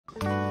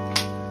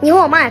你和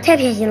我妈也太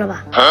偏心了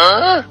吧？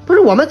不是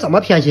我们怎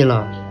么偏心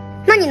了？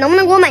那你能不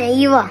能给我买件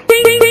衣服？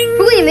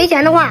如果你没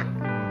钱的话，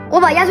我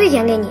把压岁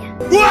钱给你。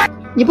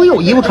你不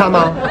有衣服穿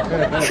吗？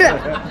是，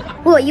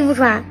我有衣服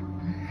穿，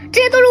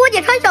这些都是我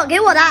姐穿小给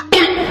我的。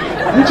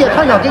你姐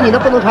穿小给你的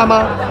不能穿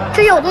吗？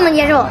这些我都能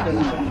接受。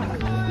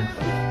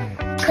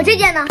可这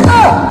件呢？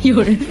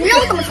有人，你让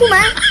我怎么出门？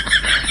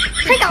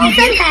才长了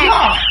3胎，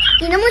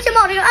你能不能先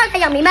把我这个2胎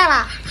养明白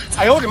了？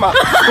哎呦我的妈！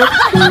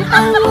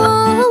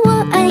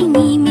我爱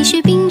你，蜜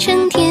雪冰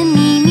城甜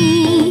蜜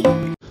蜜。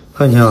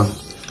何雨晴，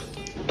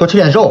多吃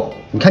点肉，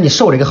你看你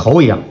瘦的跟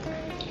猴一样。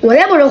我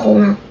这不是猴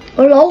呢，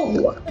我是老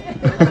虎。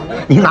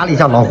你哪里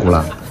像老虎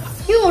了？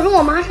因为我是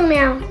我妈生的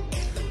呀。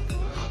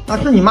那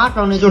是你妈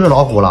生的就是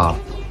老虎了。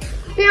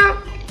对呀，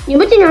你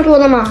不经常说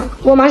的吗？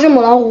我妈是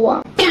母老虎。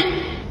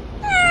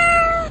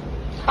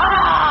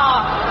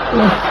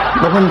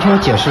老婆，你听我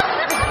解释。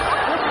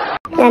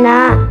奶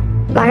奶，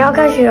马上要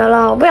开学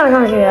了，我不想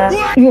上学。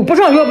哟，不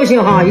上学不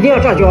行哈，一定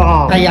要上学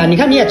哈。哎呀，你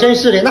看你也真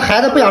是的，那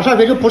孩子不想上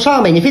学就不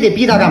上呗，你非得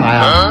逼他干嘛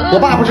呀？我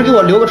爸不是给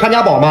我留个传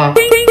家宝吗？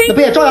那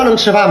不也照样能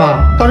吃饭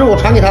吗？到时候我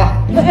传给他。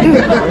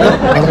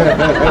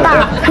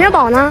爸，传家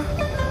宝呢？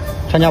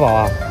传家宝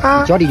啊？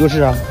啊，脚底就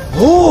是啊。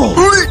哦，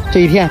这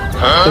一片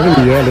都是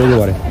你爷爷留给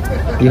我的，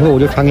以后我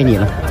就传给你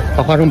了。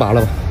把花生拔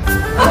了吧。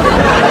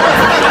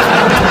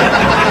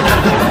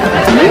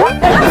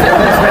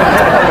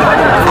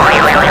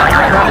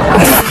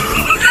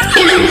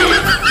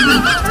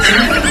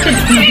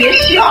你别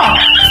笑。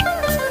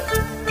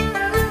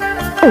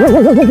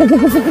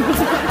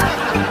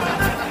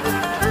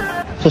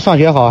是上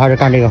学好还是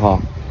干这个好？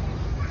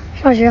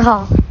上学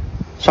好。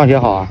上学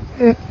好啊？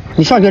嗯。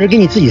你上学是给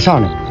你自己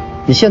上的，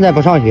你现在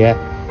不上学，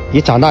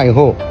你长大以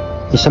后，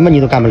你什么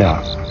你都干不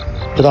了，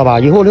知道吧？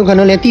以后有可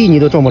能连地你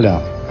都种不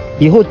了，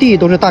以后地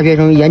都是大学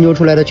生研究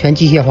出来的全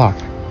机械化，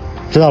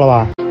知道了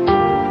吧？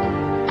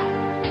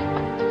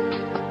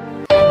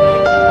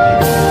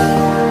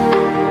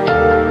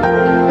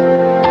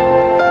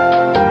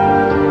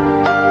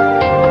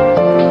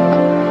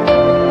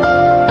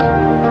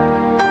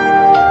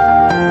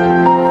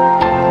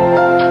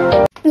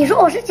你说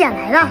我是捡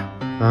来的？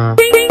啊。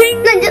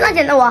那你在哪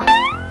捡的我？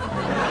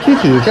具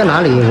体在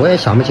哪里我也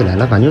想不起来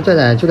了，反正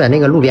就在那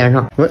个路边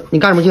上。我说你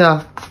干什么去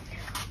啊？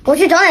我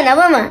去找奶奶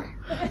问问。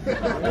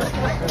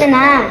奶奶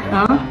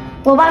啊，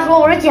我爸说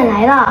我是捡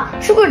来的，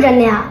是不是真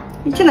的呀？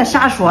你净在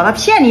瞎说了，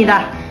骗你的。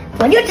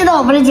我就知道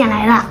我不是捡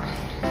来的。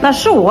那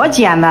是我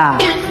捡的，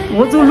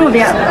我从路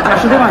边大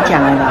石头上捡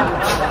来的。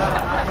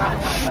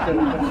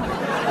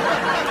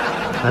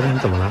孩子，你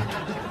怎么了？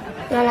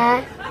奶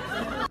奶，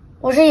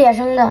我是野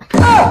生的。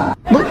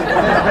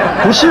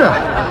不是，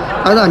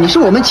儿子，你是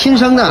我们亲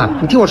生的，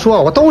你听我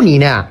说，我逗你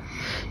呢，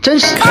真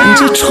是。妈，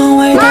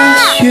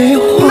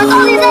你们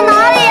到底在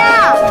哪里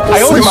呀？哎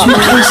呦我的妈！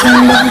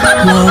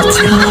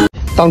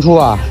当初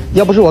啊，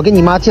要不是我跟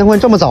你妈结婚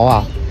这么早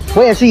啊，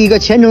我也是一个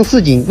前程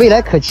似锦、未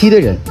来可期的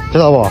人，知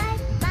道不？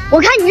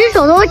我看你是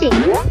手头紧、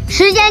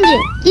时间紧、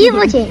衣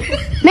服紧、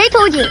眉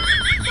头紧，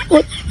我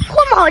混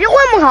不好就混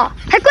不好，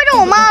还怪着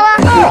我妈吗？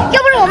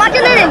要不是我妈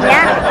挣那点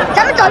钱，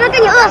咱们早就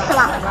跟你饿死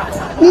了。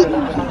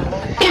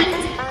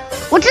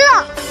我知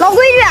道老规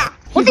矩，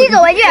我自己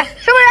走回去，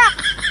是不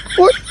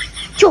是？我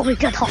就会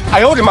这套。哎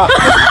呦我的妈！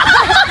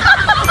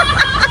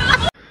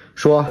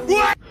说，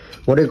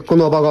我这个工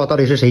作报告到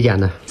底是谁剪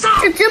的？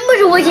这真不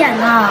是我捡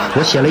的。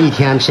我写了一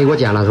天，谁给我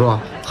剪了是吧？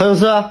何永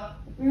思，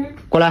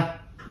过来，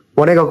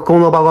我这个工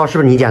作报告是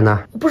不是你剪的？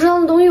我不知道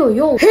那东西有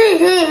用。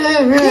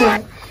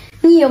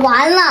你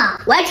完了，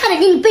我还差点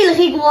给你背了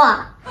黑锅。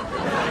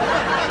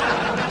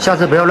下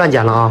次不要乱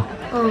剪了啊。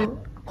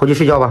回去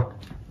睡觉吧。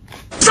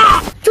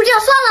就这样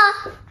算了。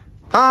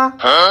啊？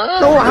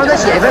那我晚上再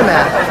写一份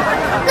呗。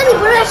那你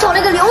不是还少了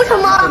一个流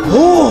程吗？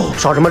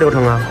少什么流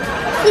程啊？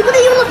你不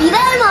得用个皮带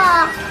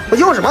吗？我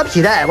用什么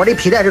皮带？我这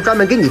皮带是专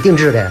门给你定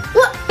制的。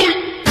我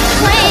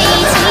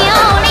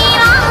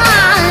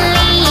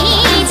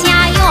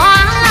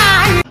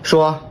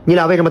说你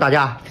俩为什么打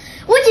架？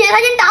我姐姐她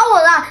先打我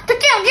了，她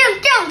这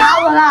样打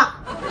我了。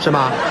是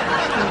吗？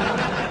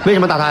为什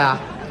么打他呀？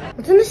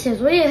我真的写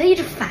作业，她一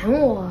直烦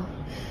我。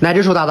哪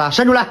只手打的？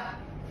伸出来。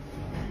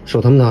手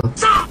疼不疼？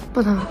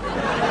不疼。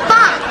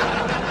爸，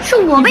是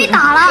我被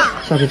打了。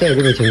下次再有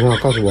这种情况，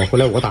告诉我，回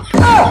来我打。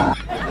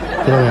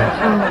听到没？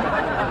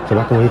走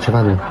吧，跟我去吃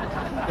饭去。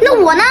那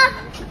我呢？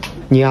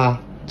你呀，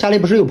家里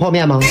不是有泡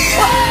面吗？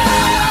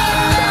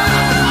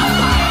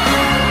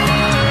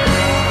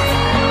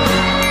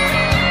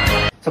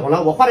怎么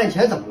了？我花点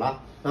钱怎么了？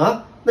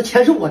啊，那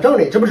钱是我挣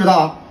的，知不知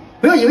道？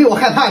不要以为我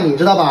害怕你，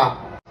知道吧？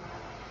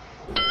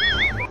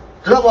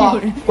知道不？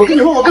我跟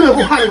你说，我根本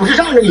不怕你，我是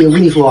让着你。我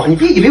跟你说，你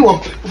别以为我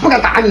不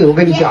敢打你，我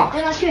跟你讲。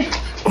让他去，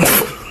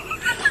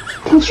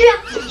你去啊，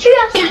去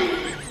啊，自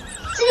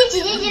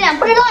己几斤几两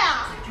不知道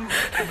呀？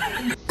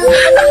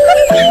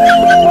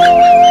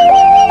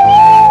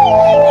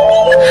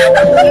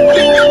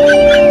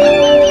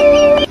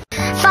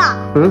爸，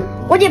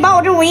我姐把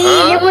我这唯一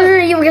结婚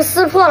日的衣服给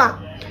撕破了。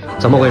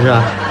怎么回事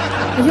啊？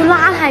我就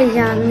拉她一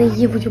下，那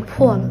衣服就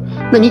破了。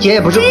那你姐也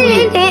不是故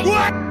意。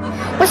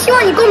我希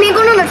望你公平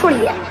公正的处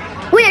理，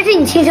我也是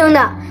你亲生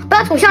的，不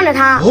要总向着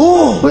他。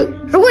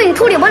如果你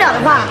处理不了的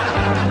话，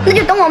那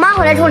就等我妈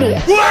回来处理。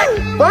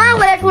我妈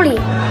回来处理，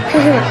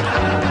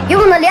有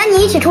可能连你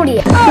一起处理。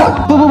不，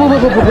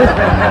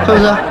赵老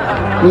师，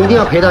你一定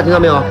要陪他，听到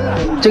没有？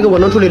这个我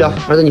能处理了，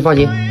儿子你放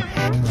心。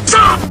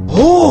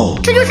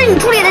这就是你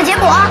处理的结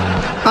果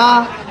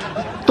啊，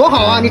多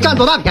好啊！你占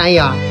多大便宜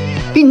啊？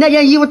比你那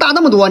件衣服大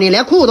那么多呢，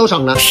连裤子都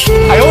省了。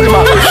哎呦我的妈！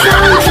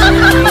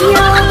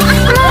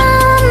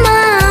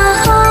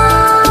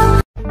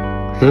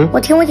我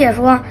听我姐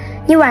说，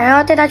你晚上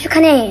要带她去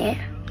看电影。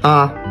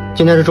啊，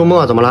今天是周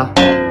末，怎么了？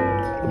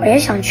我也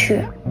想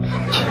去。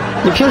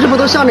你平时不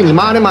都向着你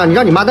妈的吗？你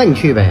让你妈带你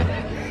去呗。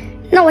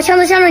那我向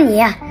着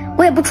你，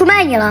我也不出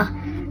卖你了。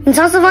你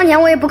藏私房钱，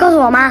我也不告诉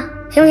我妈，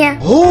行不行？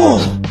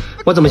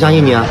我怎么相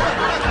信你啊？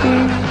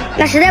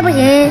那实在不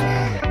行，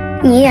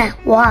你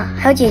我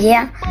还有姐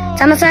姐，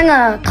咱们3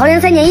个桃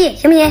园3结1，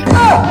行不行？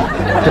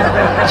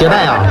结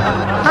拜呀？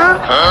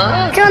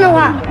这样的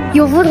话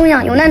有福同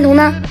享，有难同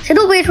当，谁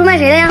都不会出卖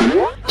谁的呀。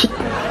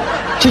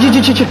去！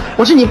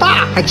我是你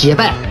爸，还结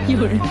拜？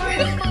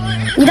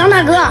你当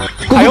大哥。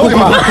哎呦我的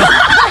妈！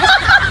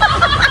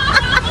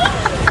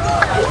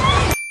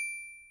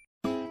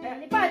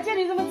你爸见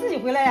你怎么自己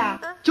回来呀？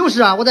就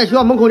是啊，我在学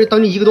校门口里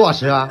等你1个多小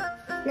时啊。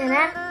奶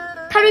奶，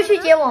他是去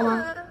接我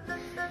吗？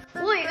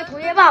我有一个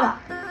同学爸爸，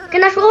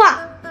跟他说话，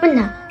问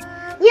他，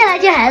你也来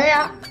接孩子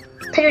呀？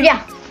他就这样。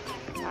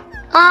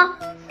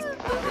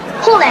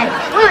后来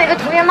我有一个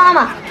同学妈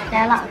妈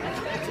来了，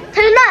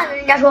他就那样跟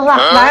人家说话。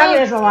哪样跟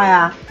人说话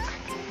呀？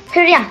他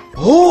就这样。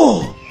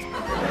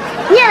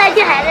你也来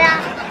接孩子呀？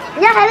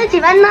你家孩子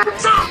几班呢？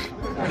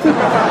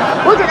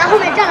我在他后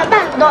面站了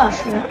半个多小时，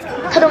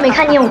他都没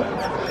看见我，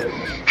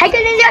还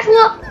跟人家说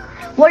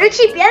我是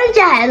替别人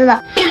接孩子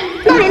的。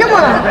那里那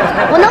么冷，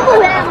我能不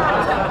回来吗？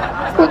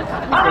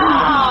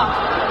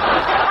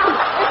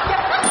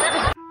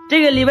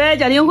这个礼拜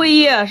家庭会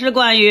议是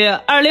关于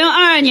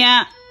2022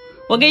年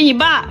我给你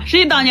爸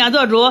谁当家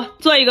做主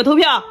做一个投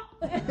票。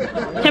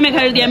下面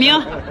开始点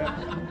名：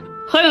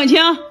何永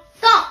清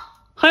到，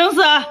何永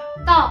四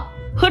到，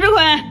何志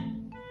坤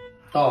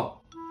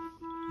到，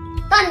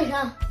大女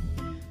生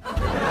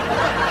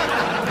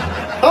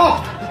到。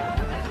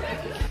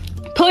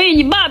同意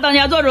你爸当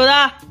家做主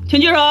的请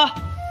举手。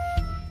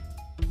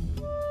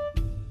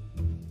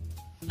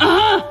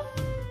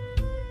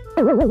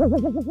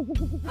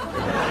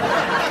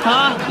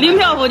好，0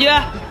票否决。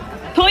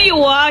同意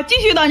我继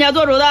续当家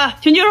做主的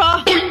请举手。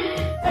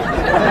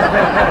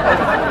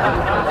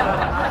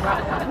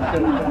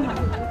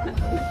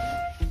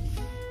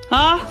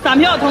好，3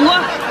票通过。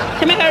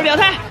下面开始表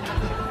态。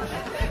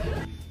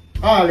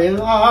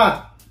2022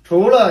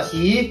除了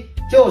洗衣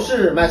就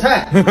是买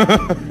菜。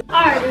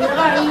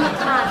2021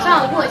马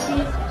上过期，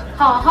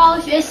好好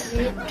学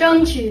习，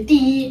争取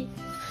第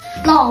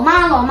1。老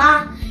妈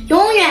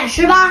永远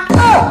18。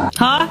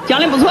好，讲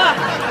的不错。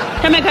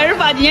下面开始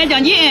发纪念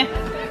奖金。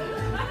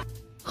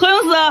何永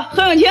四、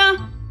何永清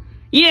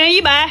，1人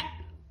100，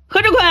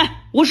何志坤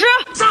50。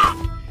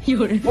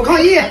有人我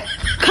抗议！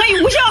抗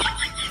议无效。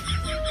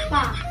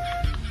爸，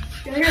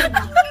忍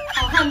吧，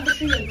好汉不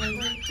吃眼前亏。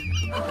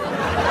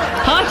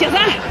好，解散。